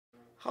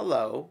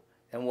Hello,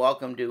 and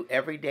welcome to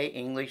Everyday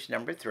English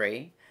number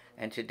 3.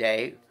 And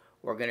today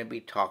we're going to be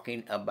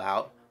talking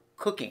about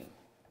cooking.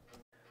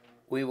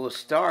 We will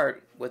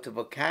start with the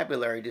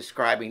vocabulary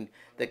describing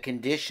the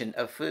condition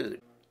of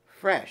food.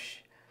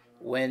 Fresh,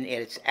 when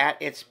it's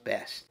at its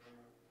best.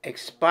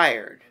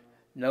 Expired,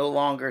 no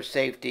longer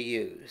safe to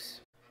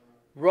use.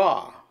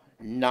 Raw,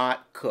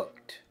 not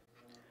cooked.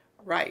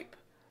 Ripe,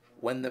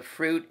 when the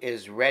fruit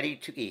is ready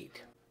to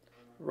eat.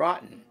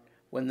 Rotten,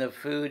 when the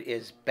food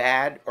is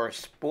bad or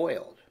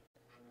spoiled.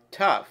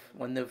 Tough,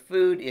 when the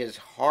food is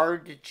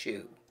hard to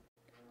chew.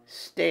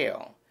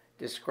 Stale,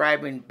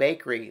 describing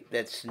bakery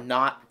that's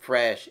not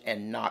fresh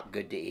and not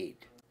good to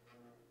eat.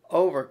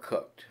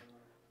 Overcooked,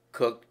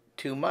 cooked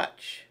too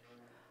much.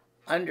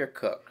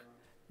 Undercooked,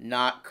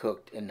 not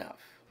cooked enough.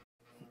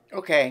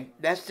 Okay,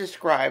 let's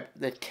describe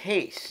the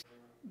taste.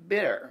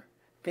 Bitter,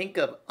 think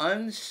of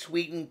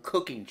unsweetened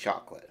cooking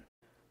chocolate.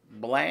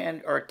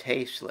 Bland or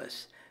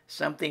tasteless,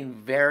 something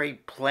very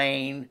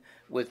plain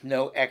with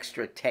no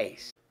extra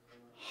taste.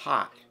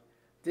 Hot,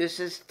 this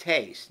is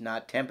taste,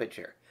 not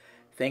temperature.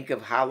 Think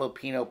of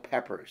jalapeno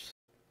peppers.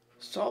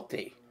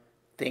 Salty,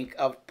 think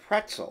of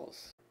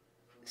pretzels.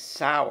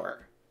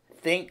 Sour,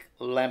 think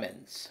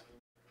lemons.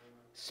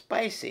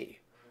 Spicy,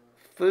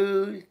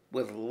 food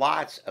with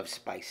lots of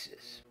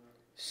spices.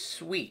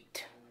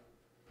 Sweet,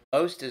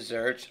 most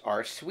desserts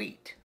are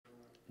sweet.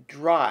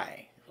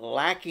 Dry,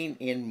 lacking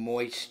in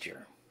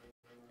moisture.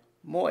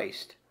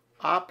 Moist,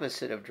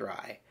 opposite of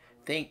dry.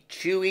 Think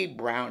chewy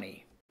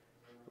brownie.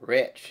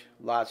 Rich,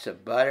 lots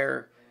of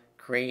butter,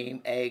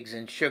 cream, eggs,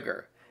 and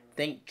sugar.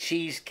 Think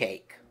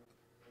cheesecake.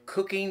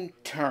 Cooking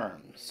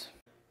terms.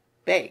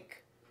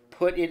 Bake,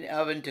 put in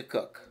oven to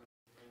cook.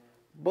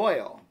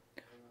 Boil,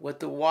 what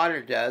the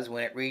water does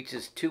when it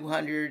reaches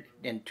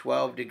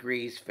 212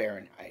 degrees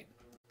Fahrenheit.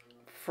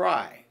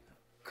 Fry,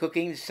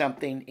 cooking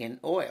something in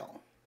oil.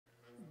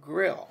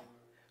 Grill,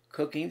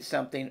 cooking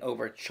something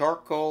over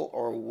charcoal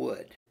or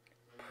wood.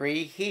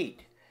 Preheat,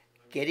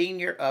 getting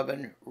your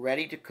oven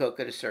ready to cook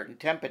at a certain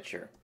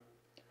temperature.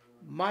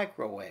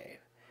 Microwave,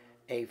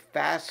 a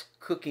fast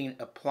cooking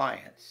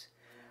appliance.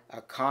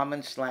 A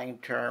common slang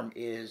term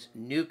is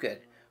nuke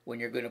it when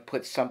you're going to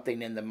put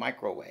something in the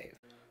microwave.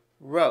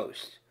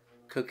 Roast,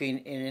 cooking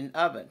in an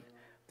oven.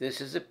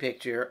 This is a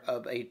picture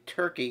of a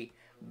turkey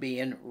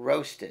being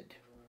roasted.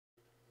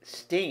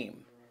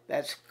 Steam,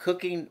 that's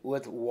cooking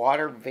with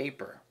water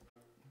vapor.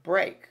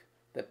 Break,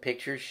 the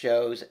picture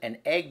shows an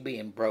egg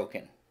being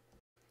broken.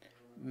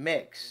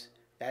 Mix,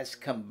 that's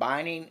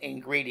combining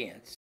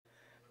ingredients.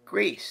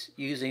 Grease,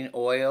 using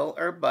oil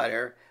or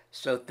butter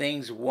so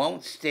things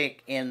won't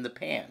stick in the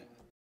pan.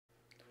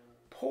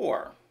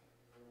 Pour.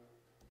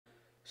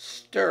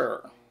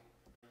 Stir.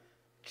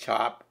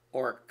 Chop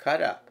or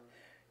cut up,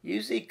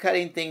 usually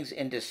cutting things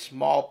into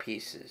small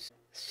pieces.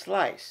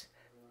 Slice,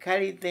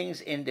 cutting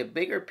things into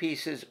bigger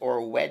pieces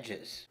or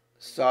wedges.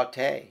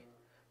 Saute,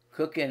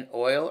 cook in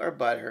oil or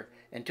butter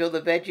until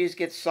the veggies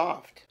get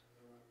soft.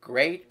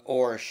 Grate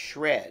or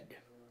shred.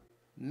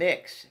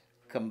 Mix,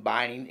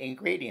 combining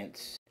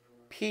ingredients.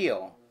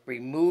 Peel,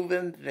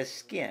 removing the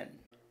skin.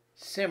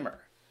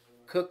 Simmer,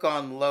 cook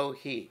on low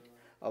heat.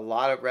 A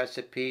lot of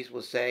recipes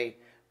will say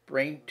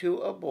bring to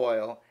a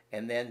boil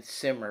and then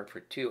simmer for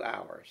 2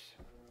 hours.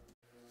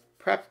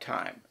 Prep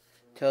time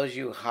tells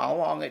you how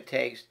long it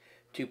takes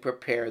to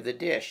prepare the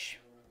dish.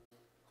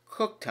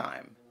 Cook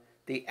time,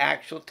 the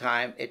actual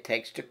time it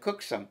takes to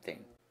cook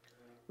something.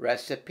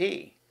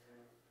 Recipe,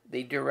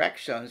 the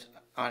directions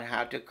on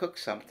how to cook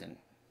something.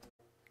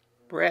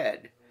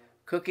 Bread,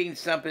 cooking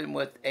something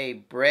with a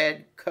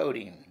bread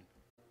coating.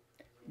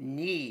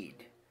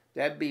 Knead,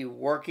 that'd be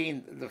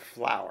working the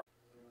flour.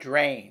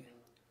 Drain,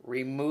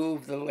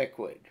 remove the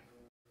liquid.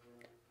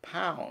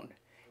 Pound,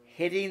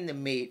 hitting the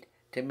meat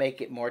to make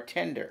it more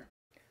tender.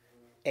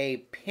 A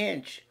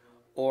pinch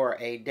or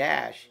a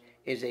dash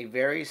is a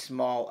very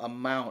small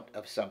amount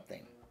of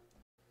something.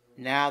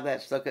 Now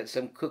let's look at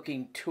some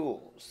cooking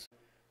tools.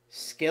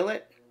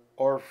 Skillet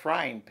or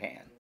frying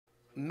pan.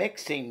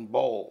 Mixing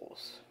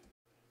bowls.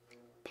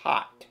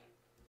 Pot.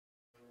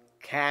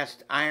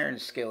 Cast iron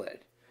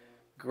skillet,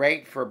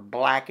 great for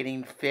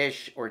blackening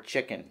fish or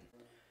chicken.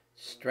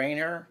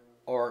 Strainer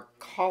or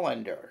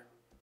colander.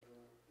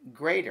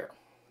 Grater.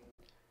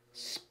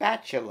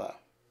 Spatula.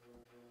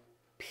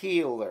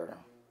 Peeler.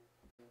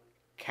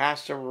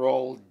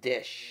 Casserole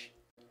dish.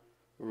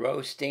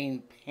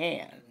 Roasting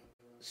pan.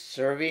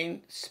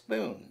 Serving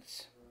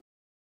spoons.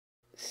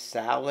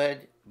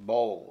 Salad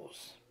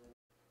bowls.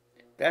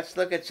 Let's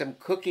look at some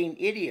cooking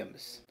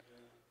idioms.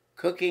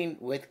 Cooking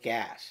with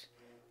gas.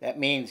 That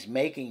means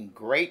making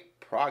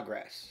great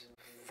progress.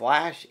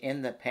 Flash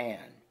in the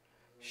pan.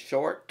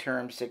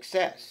 Short-term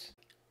success.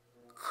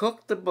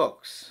 Cook the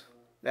books.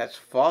 That's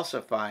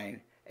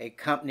falsifying a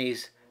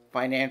company's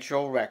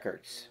financial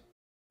records.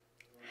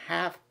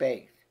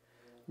 Half-baked.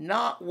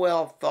 Not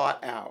well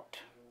thought out.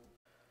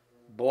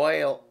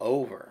 Boil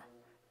over.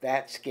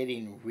 That's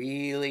getting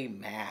really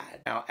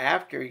mad. Now,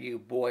 after you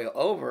boil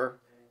over,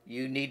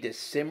 you need to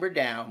simmer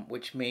down,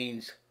 which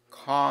means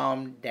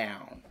calm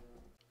down.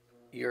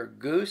 Your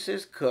goose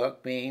is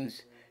cooked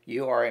means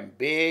you are in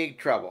big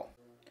trouble.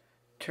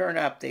 Turn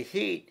up the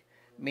heat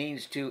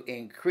means to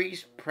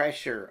increase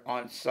pressure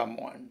on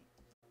someone.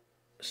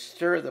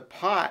 Stir the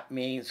pot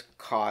means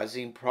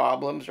causing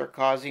problems or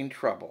causing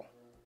trouble.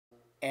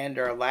 And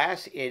our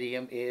last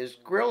idiom is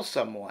grill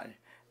someone.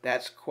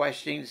 That's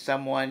questioning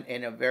someone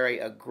in a very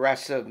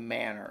aggressive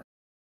manner.